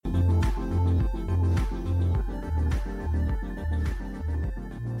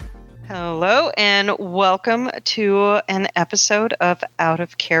Hello and welcome to an episode of Out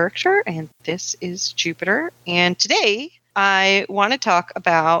of Character, and this is Jupiter. And today I want to talk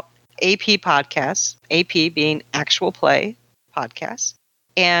about AP podcasts, AP being actual play podcasts,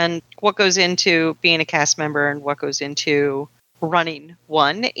 and what goes into being a cast member and what goes into running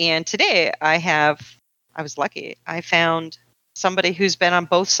one. And today I was lucky. I found somebody who's been on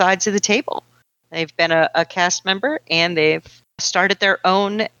both sides of the table. They've been a cast member and they've started their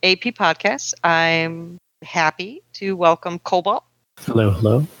own AP podcast. I'm happy to welcome Cobalt.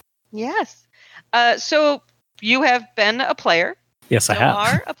 Hello. Yes. So you have been a player. Yes, I have. You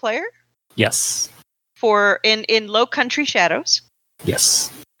are a player? Yes. In Low Country Shadows.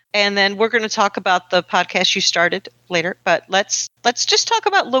 Yes. And then we're going to talk about the podcast you started later. But let's just talk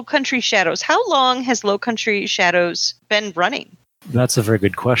about Low Country Shadows. How long has Low Country Shadows been running? That's a very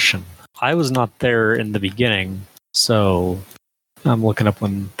good question. I was not there in the beginning, so I'm looking up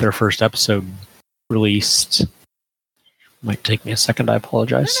when their first episode released. Might take me a second, I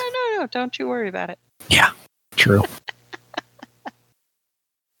apologize. No, don't you worry about it. Yeah, true.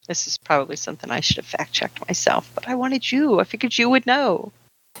 This is probably something I should have fact-checked myself, but I wanted you. I figured you would know.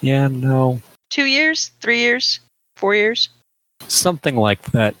 Yeah, no. 2 years? 3 years? 4 years? Something like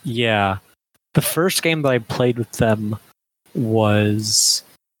that, yeah. The first game that I played with them was...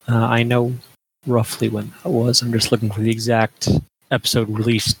 I know roughly when that was. I'm just looking for the exact episode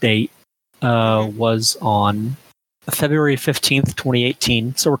release date. Was on February 15th,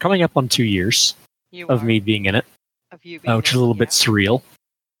 2018. So we're coming up on 2 years of me being in it. Of you being which is a little bit surreal.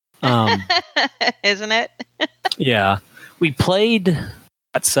 Isn't it? Yeah. We played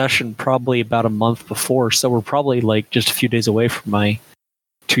that session probably about a month before, so we're probably like just a few days away from my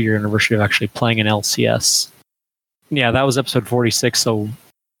 2-year anniversary of actually playing an LCS. Yeah, that was episode 46, so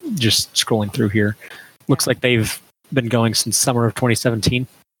just scrolling through here. Looks like they've been going since summer of 2017.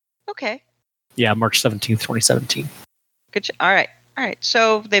 Okay. Yeah, March 17th, 2017. Good. All right.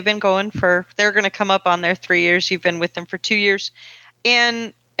 So they've been going they're going to come up on their 3 years. You've been with them for 2 years.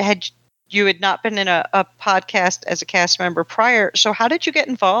 And had not been in a podcast as a cast member prior. So how did you get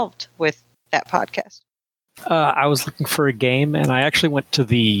involved with that podcast? I was looking for a game, and I actually went to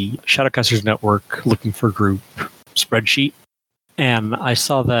the Shadowcasters Network looking for a group spreadsheet. And I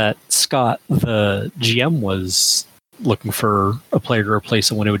saw that Scott, the GM, was looking for a player to replace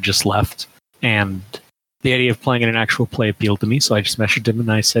someone who had just left. And the idea of playing in an actual play appealed to me, so I just messaged him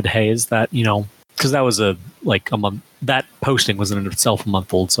and I said, hey, is that, because that was a month, that posting was in itself a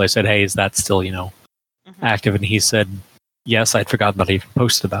month old, so I said, hey, is that still, active? And he said, yes, I'd forgotten that I even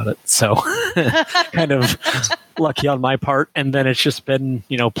posted about it. So kind of lucky on my part. And then it's just been,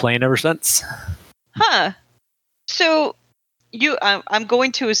 playing ever since. Huh. So I'm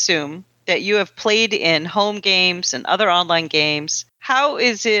going to assume that you have played in home games and other online games. How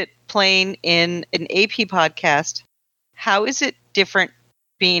is it playing in an AP podcast? How is it different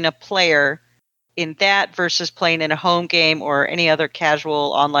being a player in that versus playing in a home game or any other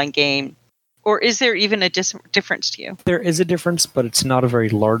casual online game? Or is there even a difference to you? There is a difference, but it's not a very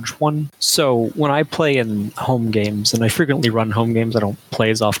large one. So when I play in home games, and I frequently run home games, I don't play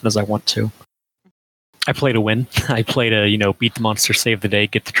as often as I want to. I play to win. I play to, beat the monster, save the day,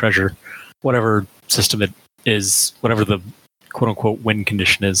 get the treasure. Whatever system it is, whatever the quote-unquote win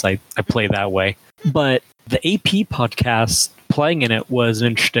condition is, I play that way. But the AP podcast, playing in it was an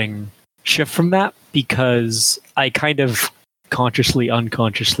interesting shift from that, because I kind of consciously,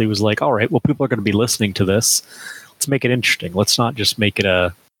 unconsciously was like, all right, well, people are going to be listening to this. Let's make it interesting. Let's not just make it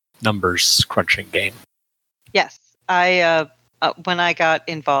a numbers crunching game. Yes. When I got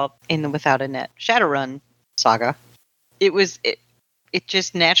involved in the Without a Net Shadowrun saga, it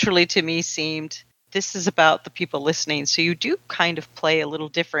just naturally to me seemed this is about the people listening. So you do kind of play a little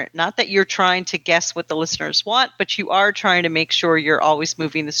different. Not that you're trying to guess what the listeners want, but you are trying to make sure you're always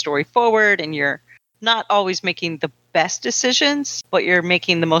moving the story forward and you're not always making the best decisions, but you're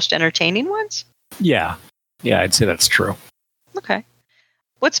making the most entertaining ones. Yeah, I'd say that's true. Okay.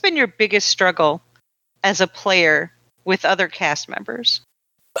 What's been your biggest struggle as a player with other cast members?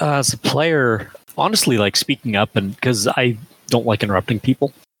 As a player, honestly, speaking up, and because I don't like interrupting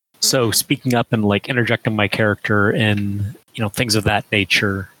people. So speaking up and interjecting my character and, things of that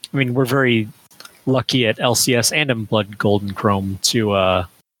nature. I mean, we're very lucky at LCS and in Blood Gold and Chrome to,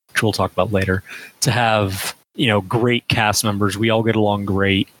 which we'll talk about later, to have, great cast members. We all get along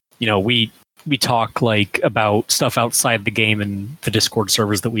great. We talk about stuff outside the game and the Discord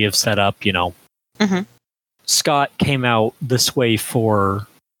servers that we have set up, Mm-hmm. Scott came out this way for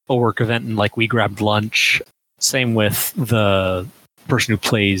a work event and we grabbed lunch. Same with the person who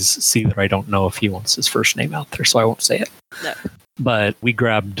plays Caesar. I don't know if he wants his first name out there, so I won't say it. No. but we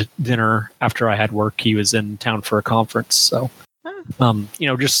grabbed dinner after I had work. He was in town for a conference. So,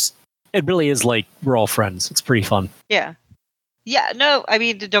 just, it really is like we're all friends. It's pretty fun. Yeah. Yeah, no, I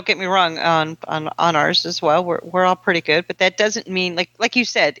mean, don't get me wrong. On ours as well, we're all pretty good, but that doesn't mean like you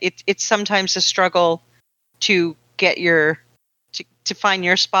said, it's sometimes a struggle to get to find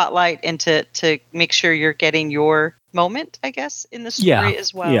your spotlight and to make sure you're getting your moment, I guess, in the story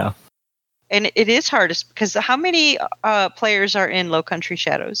as well. Yeah, and it is hard because how many players are in Low Country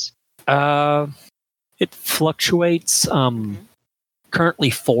Shadows? It fluctuates.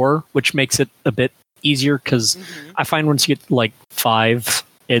 Currently 4, which makes it a bit easier because I find once you get like 5,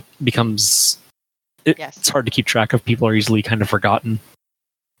 it becomes it's hard to keep track of. People are easily kind of forgotten.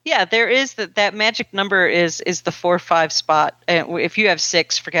 Yeah, there is that magic number is the 4-5 spot, and if you have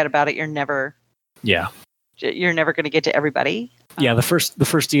 6, forget about it. You're never going to get to everybody. Yeah, the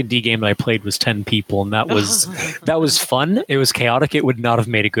first D&D game that I played was 10 people, and that was fun. It was chaotic. It would not have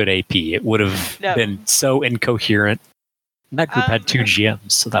made a good AP. It would have been so incoherent. And that group had 2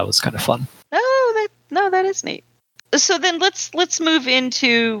 GMs, so that was kind of fun. That is neat. So then let's move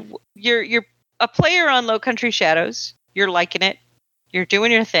into you're a player on Low Country Shadows. You're liking it. You're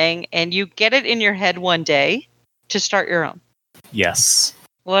doing your thing, and you get it in your head one day to start your own. Yes.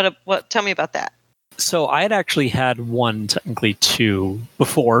 What? Tell me about that. So I had actually had technically 2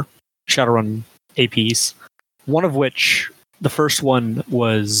 before Shadowrun APs. One of which, the first one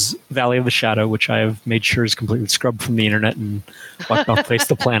was Valley of the Shadow, which I have made sure is completely scrubbed from the internet and wiped off the face of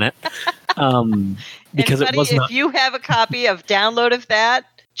the planet. Because it was not. If you have a copy of download of that,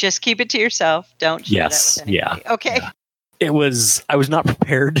 just keep it to yourself. Don't share that with anybody. Yeah. Okay. Yeah. I was not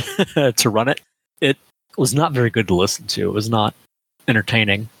prepared to run it. It was not very good to listen to. It was not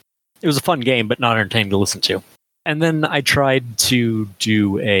entertaining. It was a fun game, but not entertaining to listen to. And then I tried to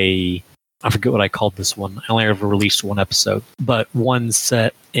do I forget what I called this one. I only ever released 1 episode, but one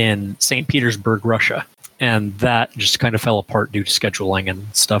set in St. Petersburg, Russia. And that just kind of fell apart due to scheduling and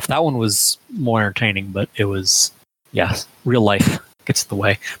stuff. That one was more entertaining, but it was, real life gets in the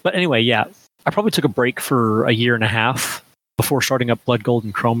way. But anyway, I probably took a break for a year and a half before starting up Blood Gold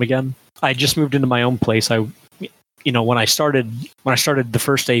and Chrome again. I just moved into my own place. When I started the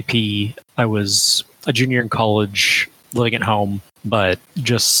first AP, I was a junior in college, living at home. But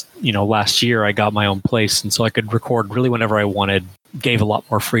just, last year I got my own place, and so I could record really whenever I wanted. Gave a lot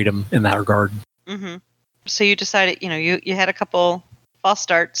more freedom in that regard. Mm-hmm. So you decided, you had a couple false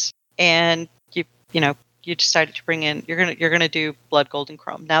starts, and you decided to bring in. You're gonna do Blood Gold and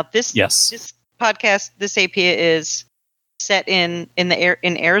Chrome. Now this podcast, this AP is set in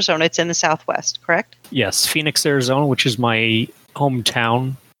Arizona. It's in the Southwest, correct? Yes, Phoenix, Arizona, which is my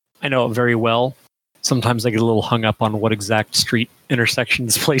hometown. I know it very well. Sometimes I get a little hung up on what exact street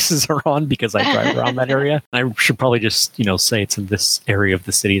intersections places are on because I drive around that area. I should probably just, say it's in this area of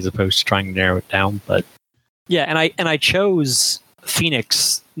the city as opposed to trying to narrow it down. But yeah, and I chose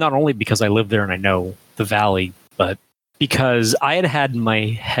Phoenix not only because I live there and I know the valley, but because I had in my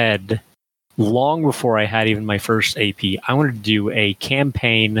head long before I had even my first AP, I wanted to do a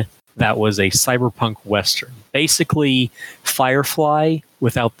campaign that was a cyberpunk western. Basically, Firefly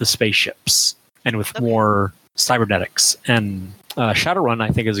without the spaceships. And with more cybernetics. And Shadowrun, I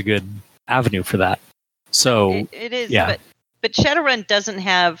think, is a good avenue for that. So it is, yeah. But Shadowrun doesn't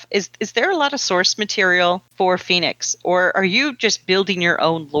have... Is there a lot of source material for Phoenix? Or are you just building your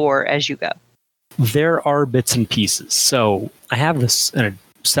own lore as you go? There are bits and pieces. So I have this in a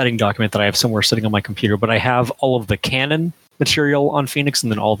setting document that I have somewhere sitting on my computer, but I have all of the canon material on Phoenix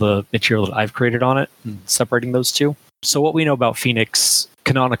and then all the material that I've created on it, and separating those two. So what we know about Phoenix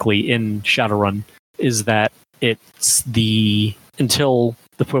canonically in Shadowrun is that it's until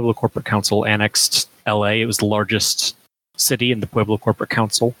the Pueblo Corporate Council annexed LA, it was the largest city in the Pueblo Corporate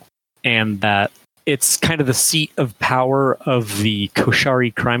Council, and that it's kind of the seat of power of the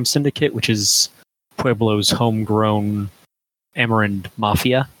Koshari Crime Syndicate, which is Pueblo's homegrown Amerind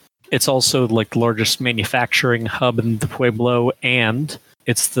Mafia. It's also like the largest manufacturing hub in the Pueblo, and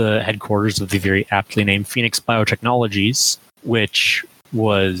it's the headquarters of the very aptly named Phoenix Biotechnologies, which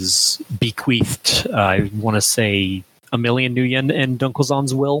was bequeathed, I want to say, 1 million new yen in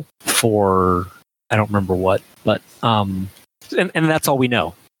Dunkelzahn's will for, I don't remember what, but, and that's all we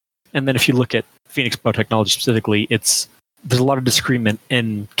know. And then if you look at Phoenix Biotechnology specifically, there's a lot of disagreement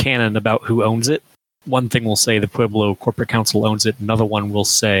in canon about who owns it. One thing will say the Pueblo Corporate Council owns it. Another one will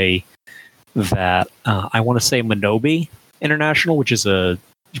say that, I want to say Minobi International, which is a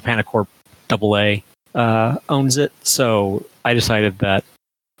Japanicorp AA, owns it. So I decided that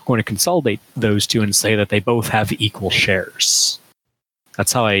I'm going to consolidate those two and say that they both have equal shares.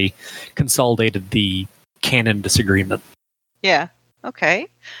 That's how I consolidated the canon disagreement. Yeah. Okay.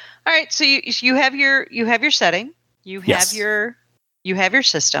 All right. So you have your setting. You have Yes. you have your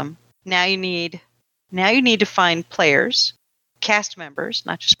system. Now you need to find players, cast members,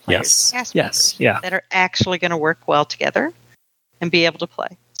 not just players, Yes. cast Yes. members Yeah. that are actually going to work well together and be able to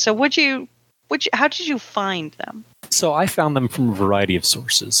play. So how did you find them? So I found them from a variety of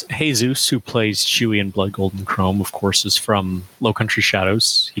sources. Jesus, who plays Chewie in Blood Golden Chrome, of course, is from Low Country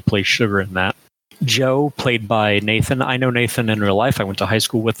Shadows. He plays Sugar in that. Joe, played by Nathan. I know Nathan in real life. I went to high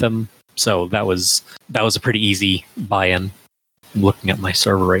school with him, so that was a pretty easy buy-in. I'm looking at my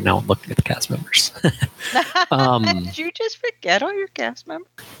server right now and looking at the cast members. Did you just forget all your cast members?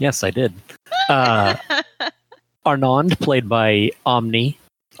 Yes, I did. Arnond, played by Omni.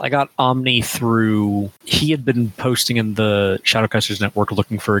 I got Omni through... He had been posting in the Shadowcasters Network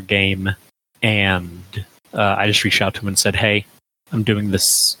looking for a game, and I just reached out to him and said, hey, I'm doing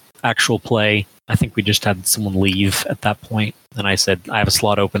this actual play. I think we just had someone leave at that point. And I said, I have a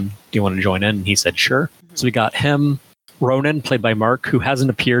slot open. Do you want to join in? And he said, sure. Mm-hmm. So we got him. Ronan, played by Mark, who hasn't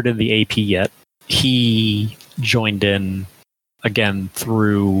appeared in the AP yet. He joined in again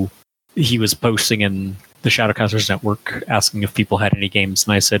through... He was posting in the Shadowcasters Network asking if people had any games,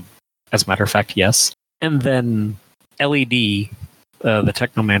 and I said, as a matter of fact, yes. And then LED, the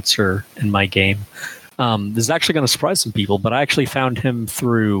Technomancer in my game, this is actually going to surprise some people, but I actually found him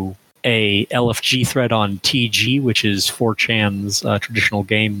through a LFG thread on TG, which is 4chan's traditional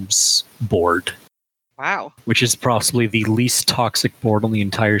games board. Wow. Which is possibly the least toxic board on the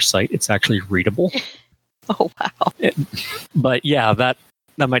entire site. It's actually readable. Oh, wow. But yeah, that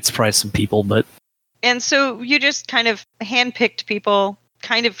might surprise some people, but... And so you just kind of handpicked people,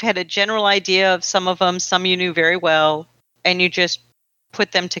 kind of had a general idea of some of them, some you knew very well, and you just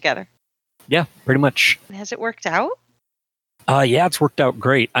put them together. Yeah, pretty much. Has it worked out? Yeah, it's worked out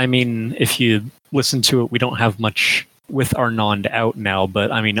great. I mean, if you listen to it, we don't have much with Arnond out now,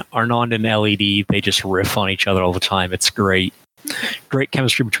 but I mean, Arnond and LED, they just riff on each other all the time. It's great. Great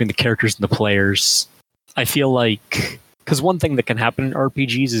chemistry between the characters and the players. I feel like... Because one thing that can happen in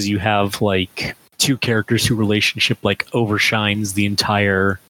RPGs is you have, like, two characters whose relationship, like, overshines the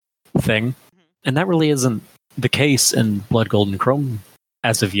entire thing. And that really isn't the case in Blood Golden Chrome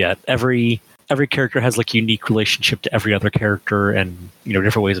as of yet. Every character has, like, a unique relationship to every other character and, you know,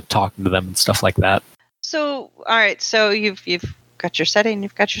 different ways of talking to them and stuff like that. So, all right, so you've got your setting,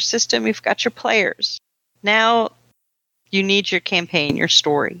 you've got your system, you've got your players. Now you need your campaign, your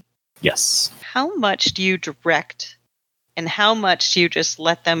story. Yes. How much do you direct and how much do you just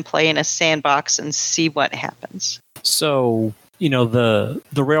let them play in a sandbox and see what happens? So, you know, the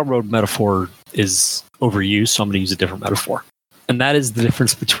railroad metaphor is overused, so I'm going to use a different metaphor. And that is the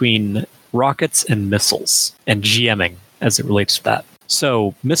difference between rockets and missiles and GMing as it relates to that.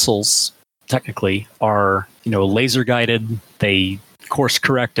 So missiles, technically, are, you know, laser guided, they course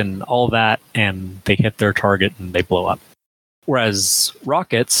correct and all that, and they hit their target and they blow up. Whereas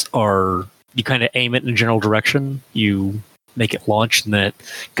rockets are... You kind of aim it in a general direction, you make it launch, and then it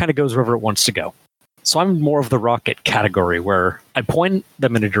kind of goes wherever it wants to go. So I'm more of the rocket category, where I point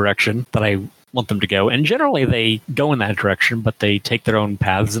them in a direction that I want them to go, and generally they go in that direction, but they take their own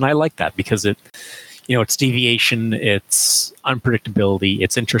paths, and I like that because it, you know, it's deviation, it's unpredictability,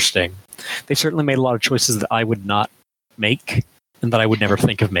 it's interesting. They certainly made a lot of choices that I would not make, and that I would never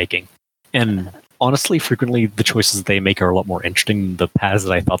think of making. And honestly, frequently the choices they make are a lot more interesting than the paths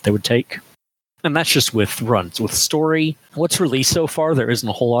that I thought they would take. And that's just with runs. With story, what's released so far, there isn't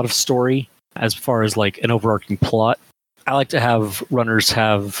a whole lot of story as far as like an overarching plot. I like to have runners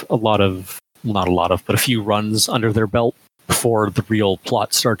have not a lot of, but a few runs under their belt before the real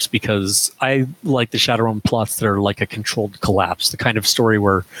plot starts, because I like the Shadowrun plots that are like a controlled collapse, the kind of story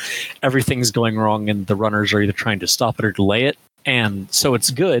where everything's going wrong and the runners are either trying to stop it or delay it. And so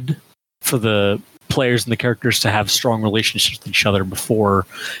it's good for the players and the characters to have strong relationships with each other before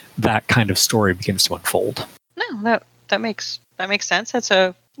that kind of story begins to unfold. No, that makes sense. That's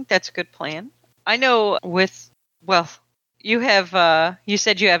a good plan. I know you have you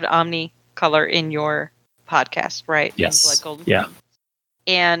said you have Omni color in your podcast, right? Yes. In Blood Golden. Yeah.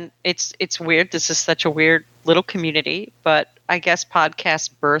 And it's weird. This is such a weird little community, but I guess podcasts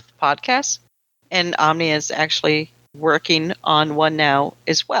birth podcasts, and Omni is actually working on one now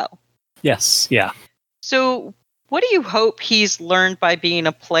as well. Yes, yeah. So what do you hope he's learned by being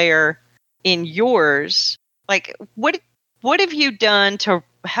a player in yours? Like, what have you done to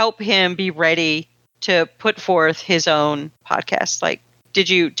help him be ready to put forth his own podcast? Like, did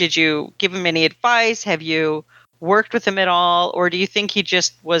you give him any advice? Have you worked with him at all? Or do you think he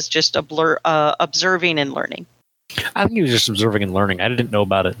was just observing and learning? I think he was just observing and learning. I didn't know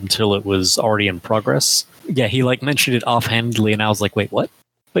about it until it was already in progress. Yeah, he like mentioned it offhandedly, and I was like, "Wait, what?"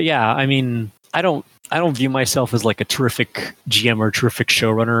 But yeah, I mean, I don't view myself as like a terrific GM or terrific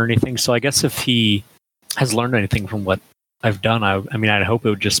showrunner or anything. So I guess if he has learned anything from what I've done, I mean, I'd hope it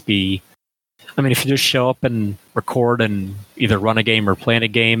would just be. I mean, if you just show up and record and either run a game or plan a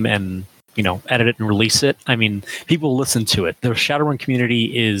game and edit it and release it, I mean, people listen to it. The Shadowrun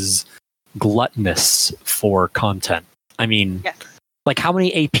community is gluttonous for content. I mean, Yes. like how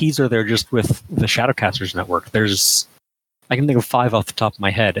many APs are there just with the Shadowcasters network? I can think of 5 off the top of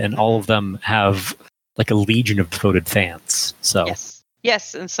my head, and all of them have like a legion of devoted fans. So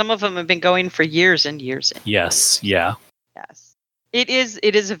Yes, and some of them have been going for years and years. Yes, yeah. Yes. It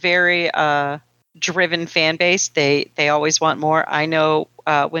is a very driven fan base. They always want more. I know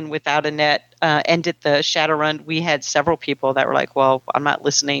when Without a Net ended the Shadowrun, we had several people that were like, "Well, I'm not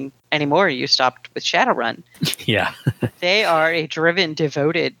listening anymore. You stopped with Shadowrun." Yeah. They are a driven,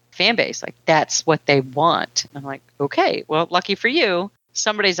 devoted fan base. Like that's what they want. And I'm like, okay, well, lucky for you,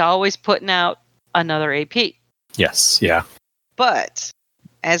 somebody's always putting out another AP. Yes, yeah. But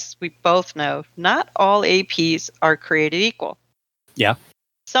as we both know, not all APs are created equal. Yeah.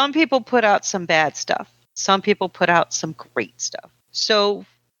 Some people put out some bad stuff. Some people put out some great stuff. So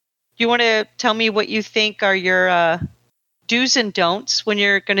you want to tell me what you think are your do's and don'ts when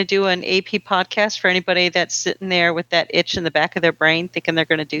you're going to do an AP podcast for anybody that's sitting there with that itch in the back of their brain thinking they're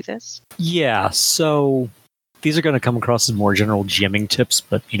going to do this? Yeah, so these are going to come across as more general GMing tips,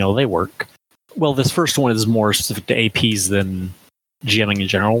 but they work. Well, this first one is more specific to APs than GMing in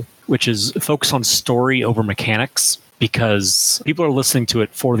general, which is focus on story over mechanics, because people are listening to it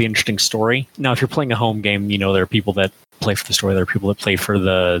for the interesting story. Now, if you're playing a home game, there are people that play for the story, there are people that play for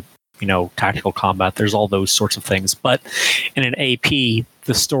the tactical combat. There's all those sorts of things. But in an AP,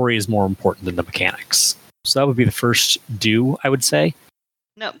 the story is more important than the mechanics. So that would be the first do, I would say.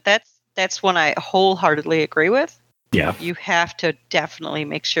 No, that's one I wholeheartedly agree with. Yeah. You have to definitely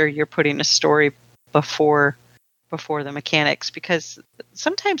make sure you're putting a story before the mechanics, because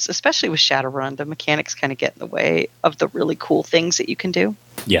sometimes, especially with Shadowrun, the mechanics kind of get in the way of the really cool things that you can do.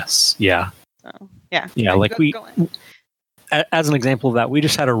 Yes. Yeah. So, yeah. Yeah. Like as an example of that, we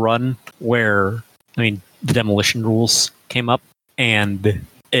just had a run where, the demolition rules came up, and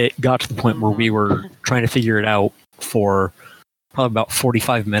it got to the point where we were trying to figure it out for probably about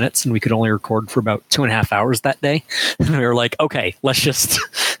 45 minutes, and we could only record for about 2.5 hours that day. And we were like, okay, let's just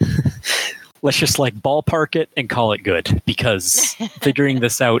like ballpark it and call it good, because figuring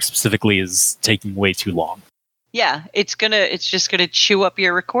this out specifically is taking way too long. Yeah, it's just gonna chew up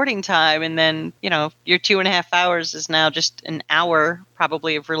your recording time, and then your 2.5 hours is now just an hour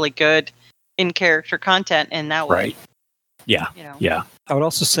probably of really good in character content, and that way. Right. Yeah. Yeah. I would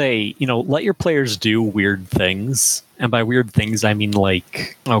also say, let your players do weird things. And by weird things, I mean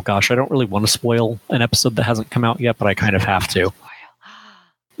like, oh gosh, I don't really want to spoil an episode that hasn't come out yet, but I kind of have to.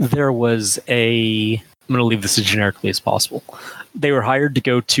 There was I'm going to leave this as generically as possible. They were hired to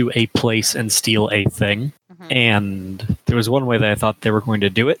go to a place and steal a thing. Mm-hmm. And there was one way that I thought they were going to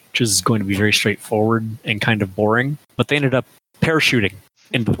do it, which is going to be very straightforward and kind of boring. But they ended up parachuting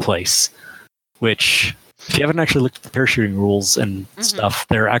into the place, which, if you haven't actually looked at the parachuting rules and stuff,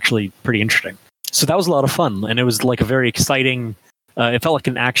 they're actually pretty interesting. So that was a lot of fun. And it was like a very exciting, it felt like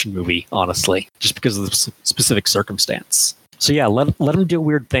an action movie, honestly, just because of the specific circumstance. So yeah, let them do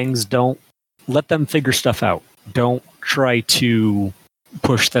weird things. Don't let them figure stuff out. Don't try to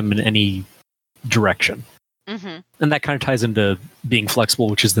push them in any direction. Mm-hmm. And that kind of ties into being flexible,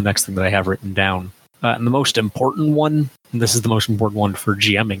 which is the next thing that I have written down. And the most important one, and this is the most important one for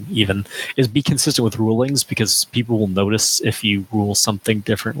GMing even, is be consistent with rulings, because people will notice if you rule something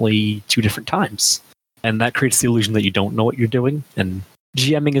differently 2 different times. And that creates the illusion that you don't know what you're doing. And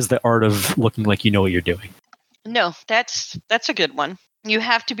GMing is the art of looking like you know what you're doing. No, that's a good one. You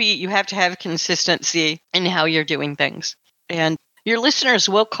have to have consistency in how you're doing things. And your listeners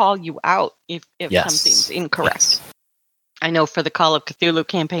will call you out if something's incorrect. Yes. I know for the Call of Cthulhu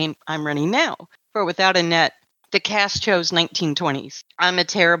campaign I'm running now, for Without a Net, the cast chose 1920s. I'm a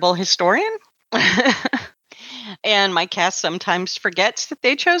terrible historian. And my cast sometimes forgets that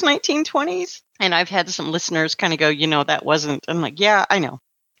they chose 1920s. And I've had some listeners kind of go, that wasn't. I'm like, yeah, I know.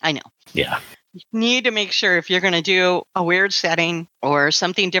 Yeah. You need to make sure if you're going to do a weird setting or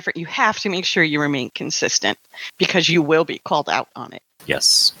something different, you have to make sure you remain consistent, because you will be called out on it.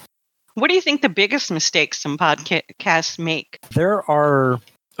 Yes. What do you think the biggest mistakes some podcasts make? There are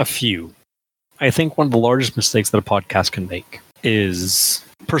a few. I think one of the largest mistakes that a podcast can make is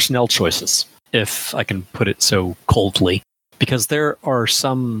personnel choices, if I can put it so coldly. because there are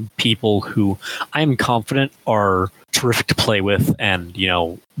some people who I am confident are terrific to play with and,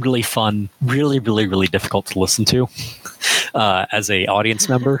 really fun, really, really, really difficult to listen to as a audience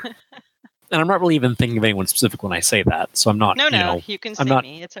member. And I'm not really even thinking of anyone specific when I say that. So I'm not, No, you can say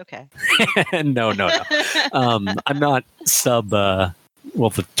me. It's okay. No. I'm not the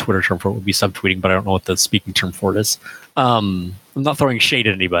Twitter term for it would be subtweeting, but I don't know what the speaking term for it is. I'm not throwing shade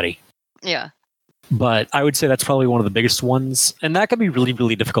at anybody. Yeah. But I would say that's probably one of the biggest ones. And that can be really,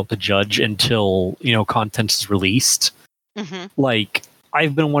 really difficult to judge until, content is released. Mm-hmm. Like,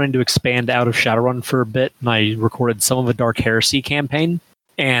 I've been wanting to expand out of Shadowrun for a bit, and I recorded some of a Dark Heresy campaign.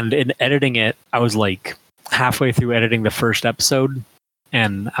 And in editing it, I was like halfway through editing the first episode,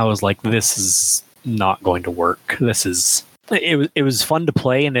 and I was like, this is not going to work. It was fun to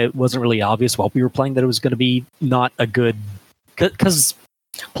play, and it wasn't really obvious while we were playing that it was going to be not a good... Because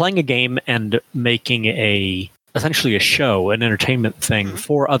playing a game and making essentially a show, an entertainment thing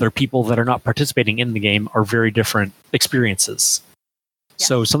for other people that are not participating in the game are very different experiences. Yes.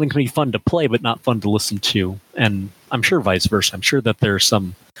 So something can be fun to play, but not fun to listen to. And I'm sure vice versa. I'm sure that there's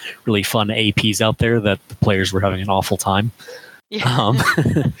some really fun APs out there that the players were having an awful time. Yeah.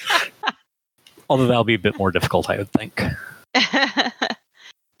 Although that'll be a bit more difficult, I would think.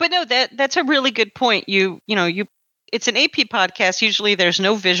 But no, that's a really good point. It's an AP podcast. Usually there's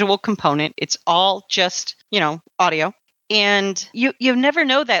no visual component. It's all just, audio. And you never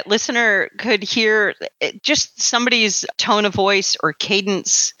know, that listener could hear just somebody's tone of voice or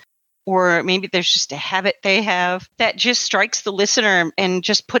cadence, or maybe there's just a habit they have that just strikes the listener and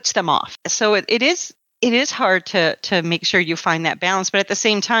just puts them off. So it is hard to make sure you find that balance. But at the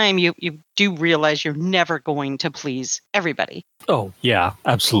same time, you do realize you're never going to please everybody. Oh, yeah,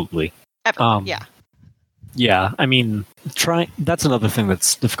 absolutely. Yeah. Yeah, I mean, that's another thing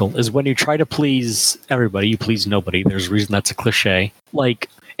that's difficult, is when you try to please everybody, you please nobody. There's a reason that's a cliche. Like,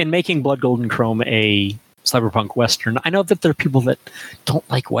 in making Blood Golden Chrome a cyberpunk western, I know that there are people that don't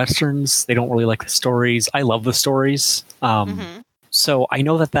like westerns. They don't really like the stories. I love the stories. So I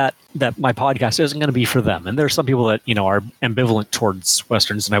know that my podcast isn't going to be for them. And there are some people that, are ambivalent towards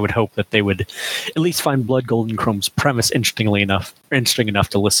westerns, and I would hope that they would at least find Blood Golden Chrome's premise interesting enough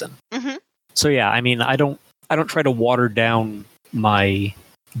to listen. Mm-hmm. So yeah, I mean, I don't try to water down my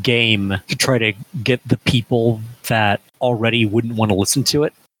game to try to get the people that already wouldn't want to listen to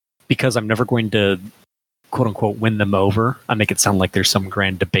it, because I'm never going to, quote unquote, win them over. I make it sound like there's some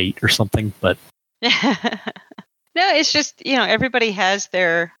grand debate or something, but no, it's just, everybody has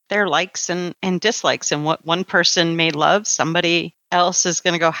their likes and dislikes, and what one person may love, somebody else is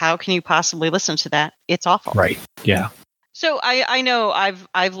going to go, how can you possibly listen to that? It's awful. Right. Yeah. So I know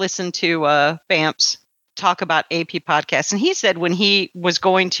I've listened to Bamps talk about AP podcasts, and he said when he was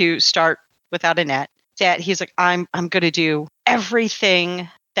going to start Without a Net, that he's like, I'm going to do everything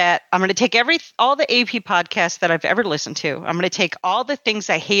that I'm going to take all the AP podcasts that I've ever listened to. I'm going to take all the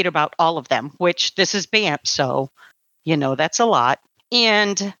things I hate about all of them, which this is Bamps, so that's a lot.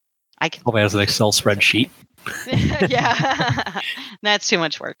 And I can probably has an Excel spreadsheet. Yeah, that's too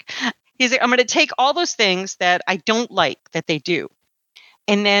much work. He's like, I'm going to take all those things that I don't like that they do,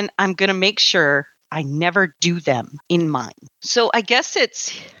 and then I'm going to make sure I never do them in mine. So I guess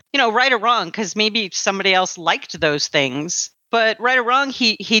it's, right or wrong, because maybe somebody else liked those things, but right or wrong,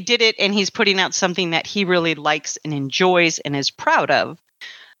 he did it, and he's putting out something that he really likes and enjoys and is proud of.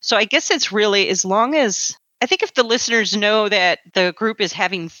 So I guess it's really, as long as, I think if the listeners know that the group is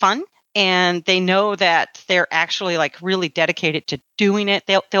having fun, and they know that they're actually like really dedicated to doing it,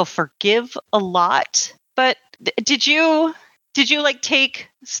 they'll forgive a lot. But did you like take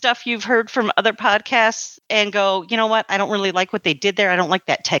stuff you've heard from other podcasts and go, you know what, I don't really like what they did there. I don't like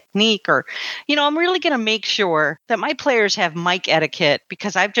that technique, or, I'm really going to make sure that my players have mic etiquette,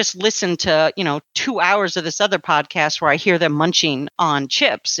 because I've just listened to, 2 hours of this other podcast where I hear them munching on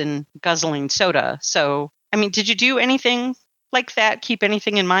chips and guzzling soda. So, I mean, did you do anything like that? Keep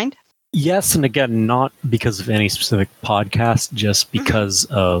anything in mind? Yes, and again, not because of any specific podcast, just because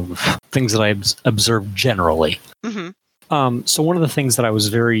of things that I observed generally. Mm-hmm. So one of the things that I was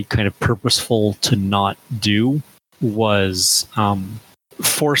very kind of purposeful to not do was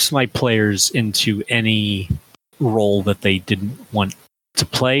force my players into any role that they didn't want to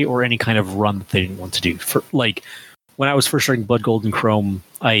play, or any kind of run that they didn't want to do. For like, when I was first starting Blood Golden Chrome,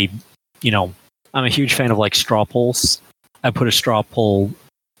 I'm a huge fan of like straw polls. I put a straw poll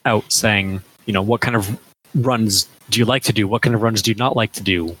out saying, what kind of runs do you like to do? What kind of runs do you not like to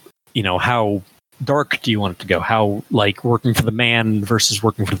do? How dark do you want it to go? How, like, working for the man versus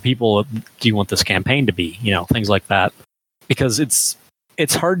working for the people do you want this campaign to be? Things like that. Because it's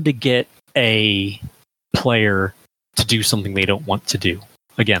hard to get a player to do something they don't want to do.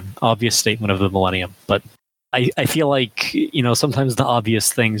 Again, obvious statement of the millennium, but I feel like, sometimes the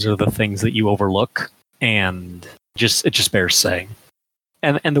obvious things are the things that you overlook, and it just bears saying.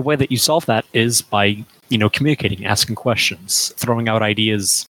 And the way that you solve that is by, communicating, asking questions, throwing out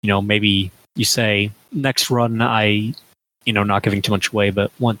ideas. Maybe you say, next run, I, not giving too much away,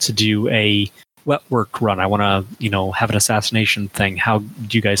 but want to do a wet work run. I want to, have an assassination thing. How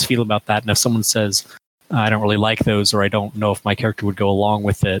do you guys feel about that? And if someone says, I don't really like those, or I don't know if my character would go along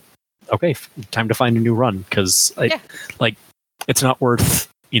with it, okay, time to find a new run, because it's not worth,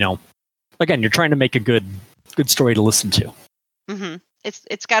 again, you're trying to make a good story to listen to. Mm-hmm.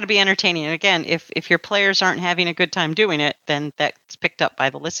 It's got to be entertaining. And again, if your players aren't having a good time doing it, then that's picked up by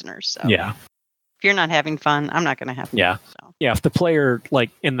the listeners. So yeah. If you're not having fun, I'm not going to have fun. Yeah. So. Yeah. If the player, like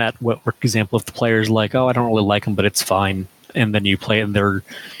in that wet work example, if the player's like, oh, I don't really like them, but it's fine, and then you play and they're,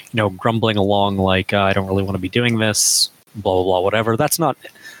 grumbling along like, I don't really want to be doing this, blah, blah, blah, whatever. That's not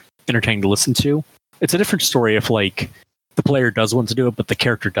entertaining to listen to. It's a different story if, like, the player does want to do it, but the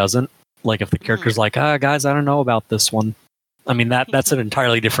character doesn't. Like, if the character's like, guys, I don't know about this one. I mean, that's an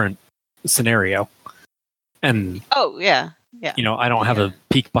entirely different scenario. And oh, yeah. Yeah. I don't have a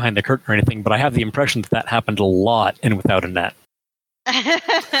peek behind the curtain or anything, but I have the impression that happened a lot in Without a Net.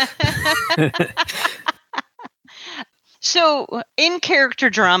 So,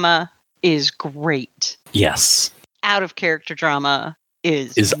 in-character drama is great. Yes. Out-of-character drama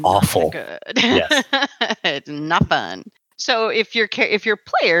is awful. Good. Yes. It's not fun. So, if your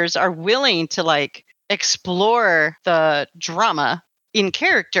players are willing to, like, explore the drama in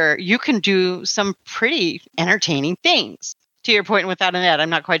character, you can do some pretty entertaining things. To your point, Without a Net,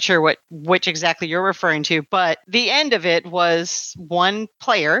 I'm not quite sure which exactly you're referring to, but the end of it was one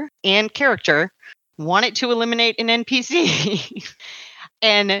player and character wanted to eliminate an NPC,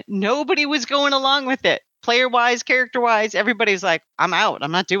 and nobody was going along with it. Player-wise, character-wise, everybody's like, I'm out.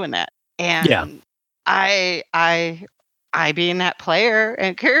 I'm not doing that. And yeah. I being that player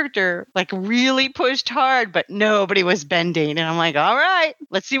and character, like, really pushed hard, but nobody was bending. And I'm like, all right,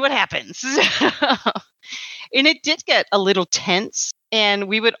 let's see what happens. And it did get a little tense. And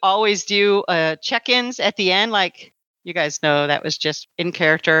we would always do check-ins at the end. Like, you guys know that was just in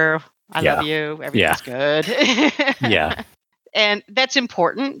character. I love you. Everything's good. Yeah. And that's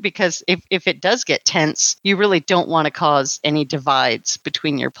important, because if it does get tense, you really don't want to cause any divides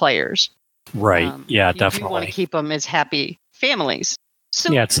between your players. Right. Yeah, definitely. You want to keep them as happy families.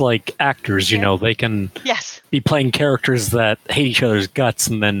 So, yeah, it's like actors, they can be playing characters that hate each other's guts,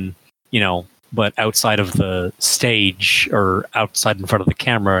 and then, but outside of the stage or outside in front of the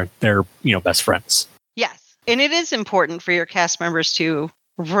camera, they're, best friends. Yes. And it is important for your cast members to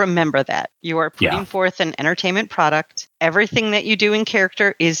remember that you are putting forth an entertainment product. Everything that you do in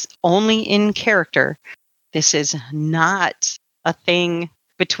character is only in character. This is not a thing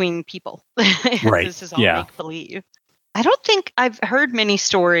between people. Right. This is all make-believe. I don't think I've heard many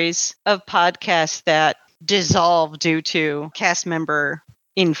stories of podcasts that dissolve due to cast member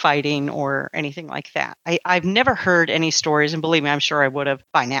infighting or anything like that. I've never heard any stories, and believe me, I'm sure I would have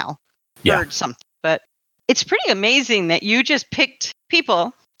by now heard something. But it's pretty amazing that you just picked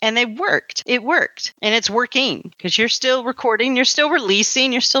people and they worked. It worked. And it's working, because you're still recording, you're still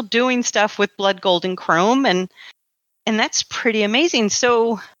releasing, you're still doing stuff with Blood Gold and Chrome, and that's pretty amazing.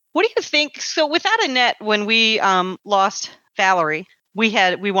 So what do you think? So Without a Net, when we lost Valerie,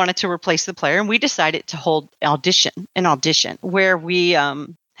 we wanted to replace the player, and we decided to hold an audition where we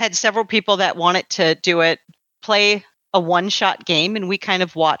had several people that wanted to do it, play a one-shot game, and we kind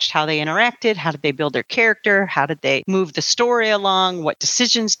of watched how they interacted. How did they build their character? How did they move the story along? What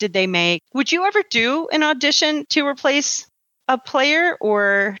decisions did they make? Would you ever do an audition to replace a player,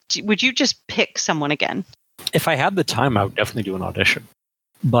 or would you just pick someone again? If I had the time, I would definitely do an audition.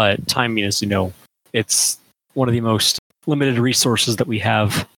 But time is, it's one of the most limited resources that we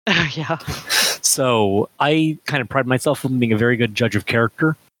have. Yeah. So I kind of pride myself on being a very good judge of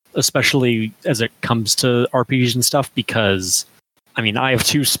character, especially as it comes to RPGs and stuff, because, I have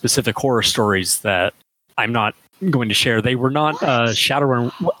two specific horror stories that I'm not going to share. They were not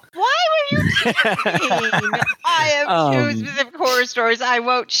Shadowrun. Why were you kidding? I have two specific horror stories I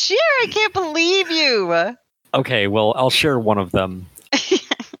won't share. I can't believe you. Okay, well, I'll share one of them.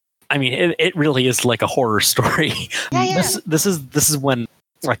 It really is like a horror story. Yeah. This is when,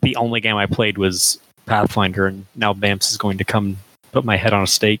 like, the only game I played was Pathfinder, and now Bamps is going to come put my head on a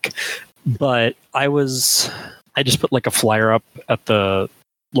stake. But I just put like a flyer up at the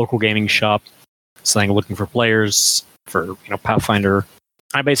local gaming shop saying looking for players for, Pathfinder.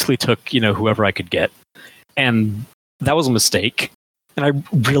 I basically took, whoever I could get. And that was a mistake. And I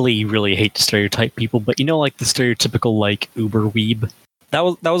really, really hate to stereotype people, but like the stereotypical like Uber weeb. That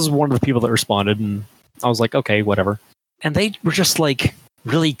was one of the people that responded, and I was like, okay, whatever. And they were just like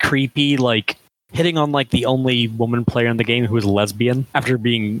really creepy, like hitting on like the only woman player in the game who was a lesbian after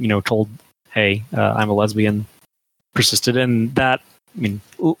being, told, hey, I'm a lesbian, persisted. And that,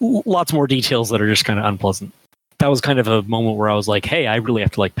 lots more details that are just kind of unpleasant. That was kind of a moment where I was like, hey, I really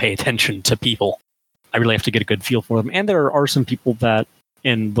have to like pay attention to people. I really have to get a good feel for them. And there are some people that,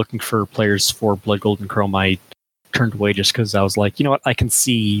 in looking for players for Blood Golden Chrome, I turned away just because I was like, you know what, I can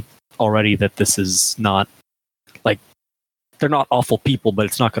see already that this is not, like, they're not awful people, but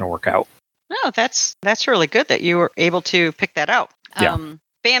it's not going to work out. No, that's really good that you were able to pick that out. Yeah.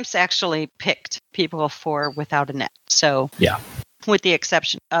 BAMS actually picked people for Without a Net. So, yeah, with the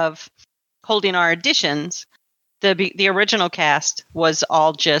exception of holding our editions, the original cast was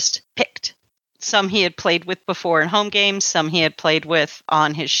all just picked. Some he had played with before in home games, some he had played with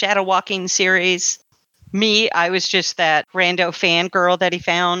on his Shadow Walking series. Me, I was just that rando fangirl that he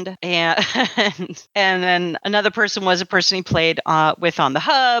found. And then another person was a person he played with on the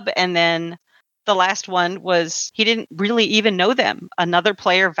hub. And then the last one was, he didn't really even know them. Another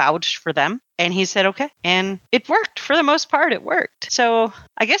player vouched for them. And he said, okay. And it worked. For the most part, it worked. So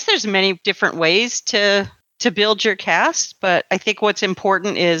I guess there's many different ways to build your cast. But I think what's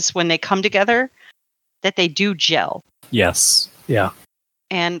important is when they come together, that they do gel. Yes. Yeah.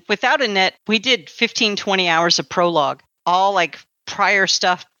 And Without a Net, we did 15, 20 hours of prologue, all like prior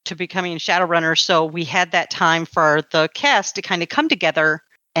stuff to becoming Shadowrunner. So we had that time for the cast to kind of come together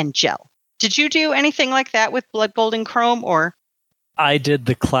and gel. Did you do anything like that with Blood Golden Chrome, or? I did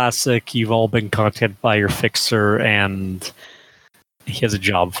the classic, you've all been contacted by your fixer and he has a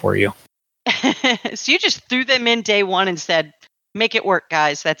job for you. So you just threw them in day one and said, make it work,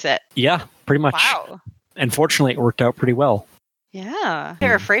 guys. That's it. Yeah, pretty much. Wow. And fortunately, it worked out pretty well. Yeah.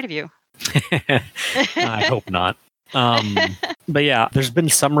 They're afraid of you. I hope not. But yeah, there's been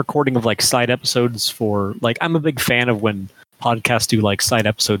some recording of like side episodes for, like, I'm a big fan of when podcasts do like side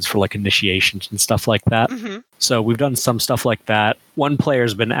episodes for like initiations and stuff like that. Mm-hmm. So we've done some stuff like that. One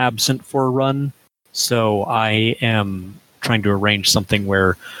player's been absent for a run, so I am trying to arrange something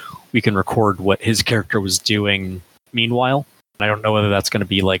where we can record what his character was doing meanwhile. I don't know whether that's going to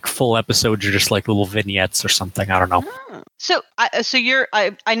be like full episodes or just like little vignettes or something. I don't know. Oh. So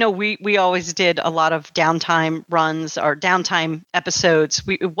I know we always did a lot of downtime runs or downtime episodes.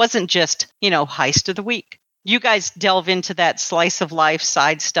 It wasn't just, heist of the week. You guys delve into that slice of life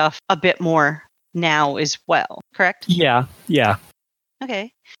side stuff a bit more now as well, correct? Yeah.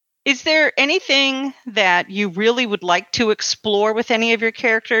 Okay. Is there anything that you really would like to explore with any of your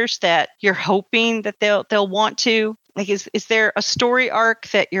characters that you're hoping that they'll want to? Like, is there a story arc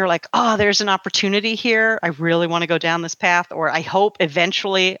that you're like, oh, there's an opportunity here. I really want to go down this path, or I hope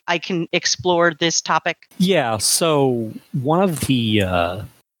eventually I can explore this topic? Yeah. So one of the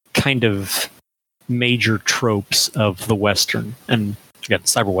kind of major tropes of the Western, and again,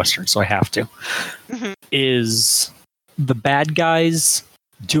 cyber Western, so I have to, is the bad guys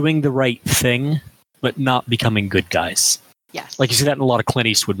doing the right thing, but not becoming good guys. Yes. Like you see that in a lot of Clint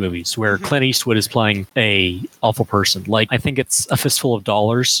Eastwood movies, where Clint Eastwood is playing a awful person. Like, I think it's A Fistful of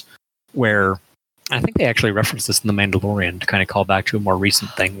Dollars, where I think they actually reference this in The Mandalorian to kind of call back to a more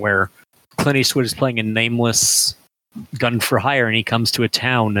recent thing, where Clint Eastwood is playing a nameless gun for hire, and he comes to a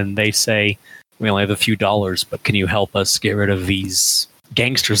town and they say, we only have a few dollars, but can you help us get rid of these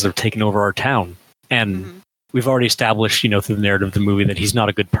gangsters that have taken over our town? And we've already established, through the narrative of the movie, that he's not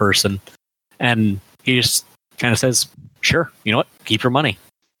a good person. And he just kind of says, sure, you know what, keep your money.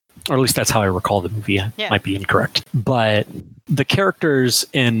 Or at least that's how I recall the movie. Yeah. Might be incorrect. But the characters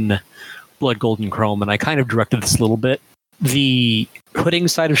in Blood Golden Chrome, and I kind of directed this a little bit, the hooding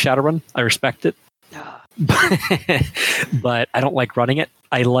side of Shadowrun, I respect it. But I don't like running it.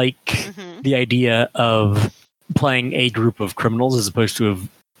 I like the idea of playing a group of criminals as opposed to a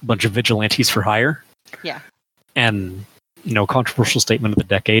bunch of vigilantes for hire. Yeah. And, controversial statement of the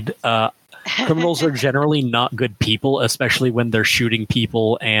decade. Criminals are generally not good people, especially when they're shooting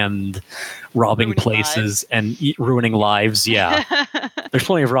people and robbing ruining places and ruining lives. Yeah. There's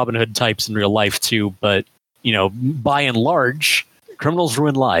plenty of Robin Hood types in real life too, but, by and large, criminals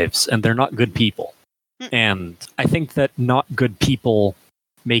ruin lives and they're not good people. And I think that not good people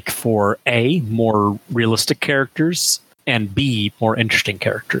make for A, more realistic characters, and B, more interesting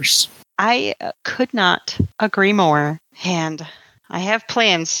characters. I could not agree more. And I have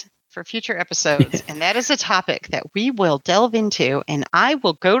plans for future episodes, and that is a topic that we will delve into, and I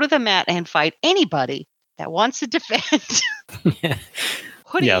will go to the mat and fight anybody that wants to defend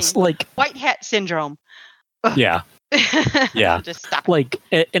hoodie, yes, like white hat syndrome. Yeah. Yeah. Just stop. Like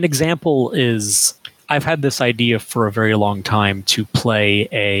an example is I've had this idea for a very long time to play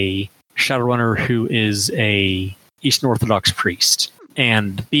a Shadowrunner who is a Eastern Orthodox priest.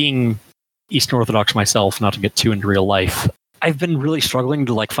 And being Eastern Orthodox myself, not to get too into real life, I've been really struggling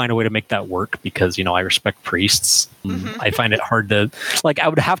to like find a way to make that work because, I respect priests. I find it hard to I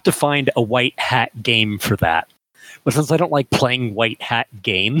would have to find a white hat game for that. But since I don't like playing white hat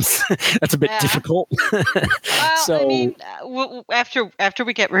games, that's a bit difficult. Well, So after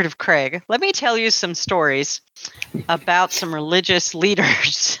we get rid of Craig, let me tell you some stories about some religious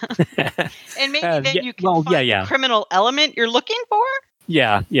leaders, and maybe then you can find the criminal element you're looking for.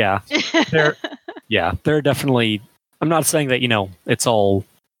 Yeah. They're definitely. I'm not saying that it's all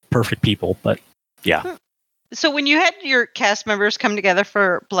perfect people, but yeah. So when you had your cast members come together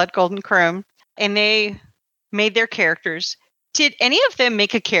for Blood Golden Chrome, and they made their characters, did any of them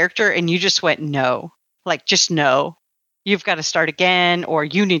make a character and you just went no? Like, just no. You've got to start again, or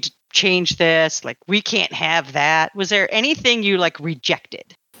you need to change this. Like, we can't have that. Was there anything you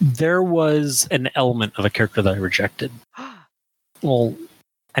rejected? There was an element of a character that I rejected. Well,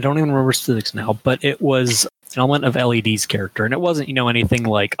 I don't even remember specifics now, but it was an element of LED's character, and it wasn't, anything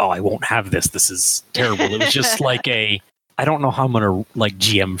like, oh, I won't have this. This is terrible. It was just like I don't know how I'm going to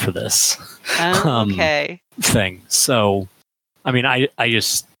GM for this. Okay. Thing. So, I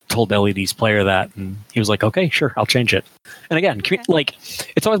just told LED's player that, and he was like, okay, sure, I'll change it. And again,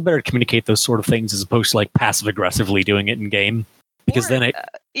 it's always better to communicate those sort of things as opposed to passive aggressively doing it in game, because then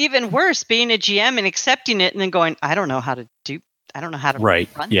even worse, being a GM and accepting it and then going, I don't know how to right.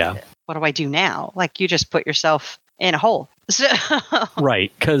 Run Yeah. it. What do I do now? You just put yourself in a hole. So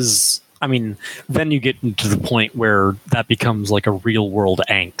right. Because then you get into the point where that becomes like a real world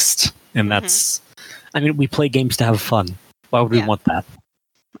angst. And that's, we play games to have fun. Why would we want that?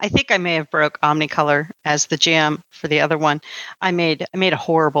 I think I may have broke Omnicolor as the GM for the other one. I made a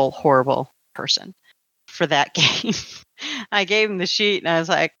horrible, horrible person for that game. I gave him the sheet and I was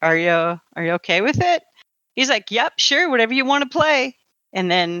like, are you okay with it? He's like, yep, sure, whatever you want to play. And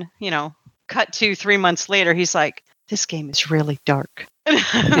then, cut to 3 months later, he's like, this game is really dark.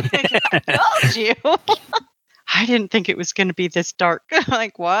 I told you. I didn't think it was going to be this dark.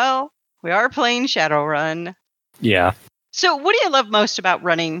 Like, well, we are playing Shadowrun. Yeah. So what do you love most about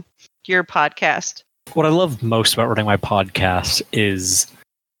running your podcast? What I love most about running my podcast is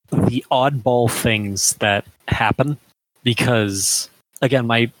the oddball things that happen, because, again,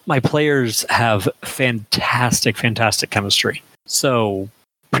 my players have fantastic chemistry. So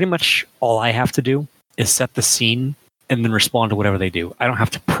pretty much all I have to do is set the scene and then respond to whatever they do. I don't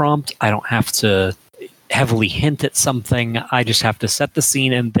have to prompt. I don't have to heavily hint at something. I just have to set the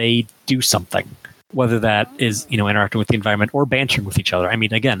scene and they do something. Whether that is, interacting with the environment or bantering with each other.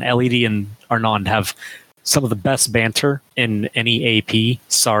 Again, LED and Arnond have some of the best banter in any AP.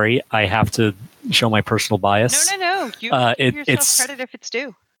 Sorry, I have to show my personal bias. No. You give yourself credit if it's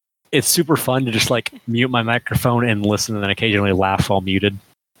due. It's super fun to just mute my microphone and listen and then occasionally laugh while muted.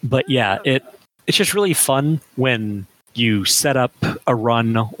 But yeah, it's just really fun when you set up a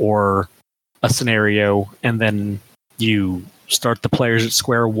run or a scenario and then you start the players at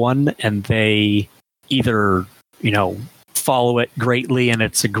square one and they either, follow it greatly and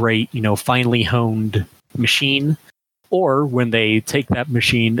it's a great, finely honed machine, or when they take that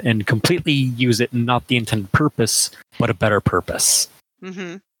machine and completely use it not the intended purpose, but a better purpose.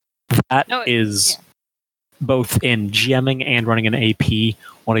 Mm-hmm. That is both in GMing and running an AP,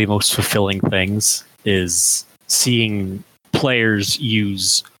 one of the most fulfilling things is seeing players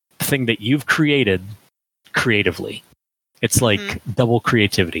use the thing that you've created creatively. It's double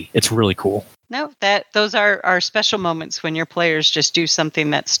creativity. It's really cool. No, those are special moments when your players just do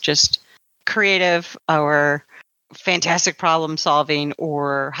something that's just creative or fantastic problem solving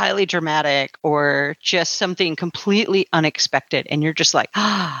or highly dramatic or just something completely unexpected. And you're just like,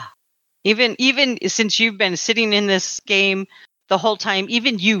 even since you've been sitting in this game the whole time,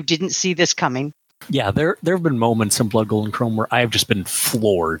 even you didn't see this coming. Yeah, there have been moments in Blood Golden Chrome where I have just been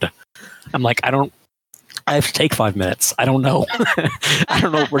floored. I'm like, I have to take 5 minutes. I don't know. I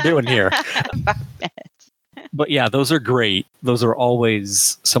don't know what we're doing here. 5 minutes. But yeah, those are great. Those are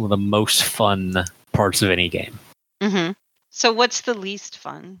always some of the most fun parts of any game. Mm-hmm. So what's the least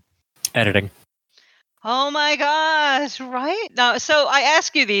fun? Editing. Oh my gosh, right? No, so I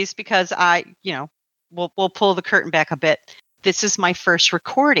ask you these because we'll pull the curtain back a bit. This is my first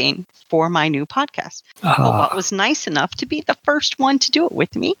recording for my new podcast. What was nice enough to be the first one to do it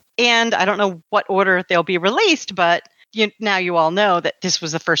with me. And I don't know what order they'll be released, but now you all know that this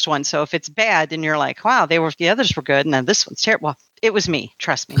was the first one. So if it's bad, then you're like, wow, the others were good. And then this one's terrible. Well, it was me.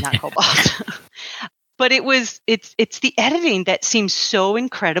 Trust me, not Cobalt. But it's the editing that seems so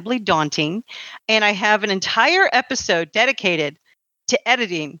incredibly daunting. And I have an entire episode dedicated to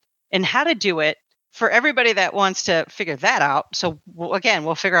editing and how to do it for everybody that wants to figure that out. So again,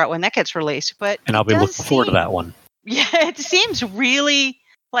 we'll figure out when that gets released. And I'll be looking forward to that one. Yeah, it seems really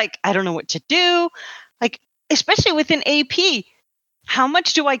like I don't know what to do. Like, especially with an AP, how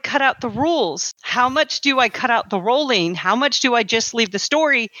much do I cut out the rules? How much do I cut out the rolling? How much do I just leave the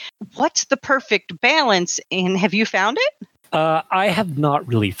story? What's the perfect balance? And have you found it? I have not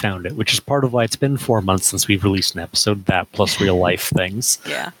really found it, which is part of why it's been 4 months since we've released an episode. That plus real life things.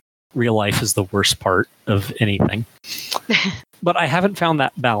 Yeah. Real life is the worst part of anything. But I haven't found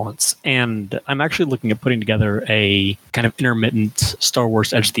that balance. And I'm actually looking at putting together a kind of intermittent Star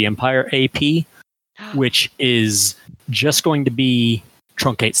Wars Edge of the Empire AP, which is just going to be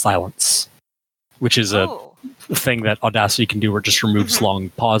truncate silence, which is a thing that Audacity can do where it just removes long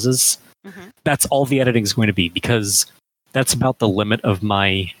pauses. That's all the editing is going to be, because that's about the limit of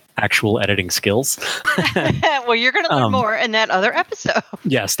my actual editing skills. Well, you're going to learn more in that other episode.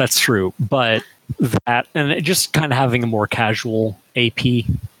 Yes, that's true. But that, and it just kind of having a more casual AP,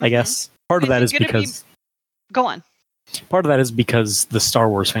 I guess. Part of that is because... Go on. Part of that is because the Star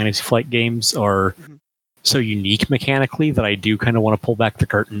Wars Fantasy Flight games are so unique mechanically that I do kind of want to pull back the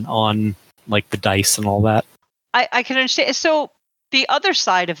curtain on like the dice and all that. I can understand. So the other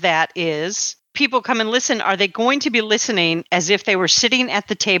side of that is people come and listen. Are they going to be listening as if they were sitting at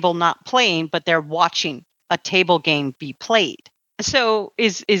the table not playing, but they're watching a table game be played? So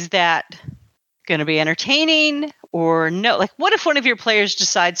is that going to be entertaining or no? Like, what if one of your players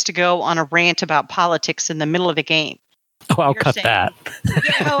decides to go on a rant about politics in the middle of a game? Oh, I'll cut that.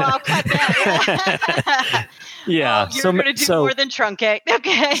 Yeah, I'll cut that. Yeah. Well, you're going to do more than truncate.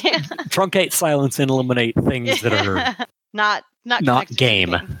 Okay. Truncate silence and eliminate things that are not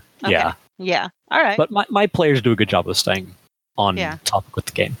game. Okay. Yeah. Yeah. All right. But my players do a good job of staying on topic with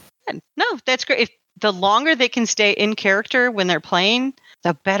the game. No, that's great. If the longer they can stay in character when they're playing,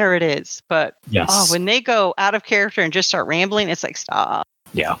 the better it is. But when they go out of character and just start rambling, it's like, stop.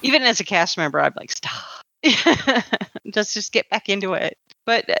 Yeah. Even as a cast member, I'm like, stop. just get back into it.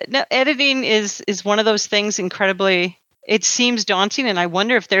 But no, editing is one of those things incredibly, it seems daunting. And I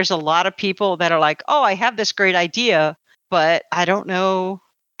wonder if there's a lot of people that are like, oh, I have this great idea, but I don't know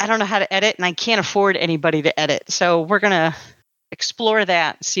how to edit and I can't afford anybody to edit. So we're going to explore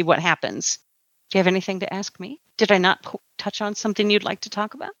that, see what happens. Do you have anything to ask me? Did I not touch on something you'd like to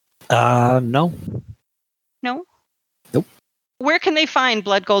talk about? No. No? Nope. Where can they find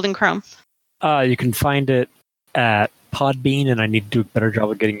Blood, Gold, and Chrome? You can find it at Podbean, and I need to do a better job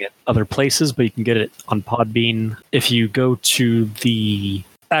of getting it other places, but you can get it on Podbean. If you go to the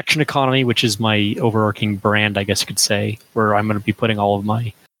Action Economy, which is my overarching brand, I guess you could say, where I'm going to be putting all of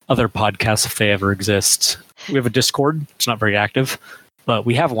my other podcasts if they ever exist. We have a Discord. It's not very active, but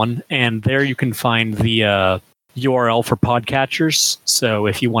we have one, and there you can find the URL for podcatchers. So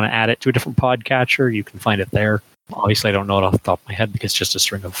if you want to add it to a different podcatcher, you can find it there. Obviously, I don't know it off the top of my head because it's just a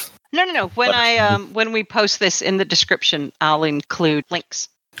string of... No. When we post this in the description, I'll include links.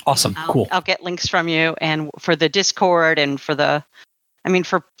 Awesome. Cool. I'll get links from you, and for the Discord and for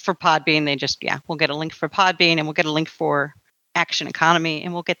Podbean, we'll get a link for Podbean and we'll get a link for Action Economy,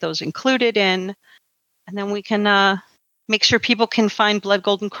 and we'll get those included in, and then we can make sure people can find Blood,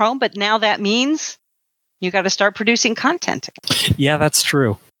 Gold, and Chrome. But now that means you got to start producing content again. Yeah, that's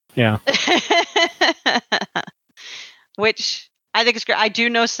true. Yeah. Which I think is great.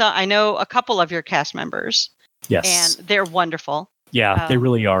 I know a couple of your cast members. Yes. And they're wonderful. Yeah, they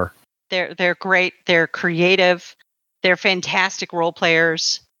really are. They're great. They're creative. They're fantastic role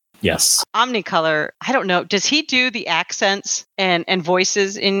players. Yes. Omnicolor, I don't know. Does he do the accents and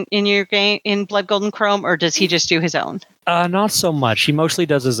voices in your game in Blood, Gold, and Chrome, or does he just do his own? Not so much. He mostly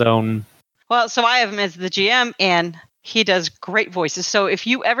does his own. Well, so I have him as the GM, and he does great voices. So if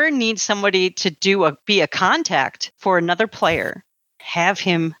you ever need somebody to be a contact for another player, have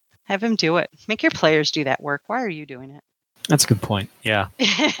him do it. Make your players do that work. Why are you doing it? That's a good point. Yeah.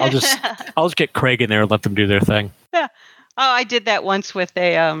 I'll just get Craig in there and let them do their thing. Yeah. Oh, I did that once with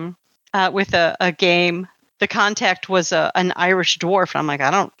a game. The contact was an Irish dwarf. And I'm like,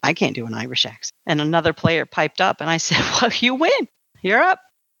 I can't do an Irish accent. And another player piped up and I said, well, you win. You're up.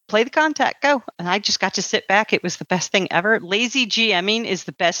 Play the contact. Go. And I just got to sit back. It was the best thing ever. Lazy GMing is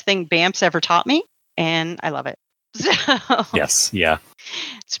the best thing BAMP's ever taught me. And I love it. So, yes. Yeah.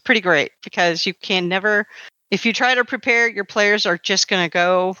 It's pretty great because you can never, if you try to prepare, your players are just going to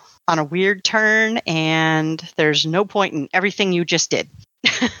go on a weird turn and there's no point in everything you just did.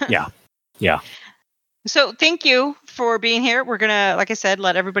 Yeah. Yeah. So thank you for being here. We're going to, like I said,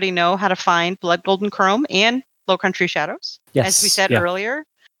 let everybody know how to find Blood Golden Chrome and Low Country Shadows. Yes. As we said earlier,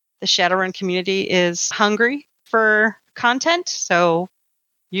 the Shadowrun community is hungry for content. So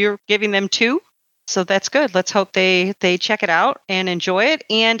you're giving them 2. So that's good. Let's hope they check it out and enjoy it.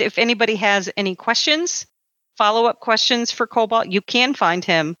 And if anybody has any questions, follow-up questions for Cobalt, you can find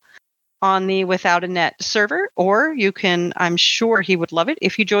him on the Without a Net server, or you can, I'm sure he would love it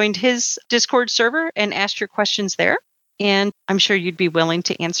if you joined his Discord server and asked your questions there. And I'm sure you'd be willing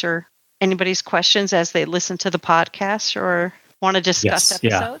to answer anybody's questions as they listen to the podcast or want to discuss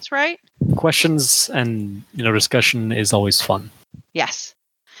episodes, right? Questions and discussion is always fun. Yes,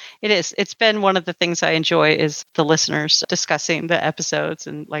 it is. It's been one of the things I enjoy is the listeners discussing the episodes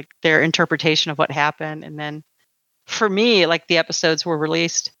and like their interpretation of what happened. And then for me, like the episodes were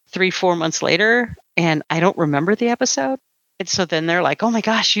released 3-4 months later and I don't remember the episode. And so then they're like, oh my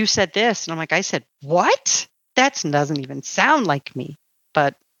gosh, you said this. And I'm like, I said, what? That doesn't even sound like me.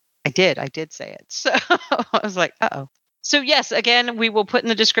 But I did say it. So I was like, uh-oh. So yes, again, we will put in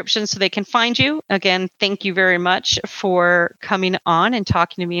the description so they can find you. Again, thank you very much for coming on and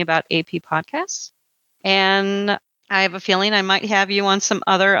talking to me about AP podcasts. And I have a feeling I might have you on some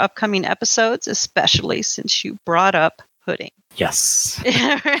other upcoming episodes, especially since you brought up hooding. Yes.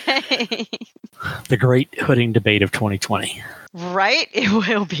 Right. The great hooding debate of 2020. Right? It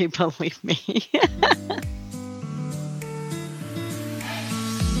will be, believe me.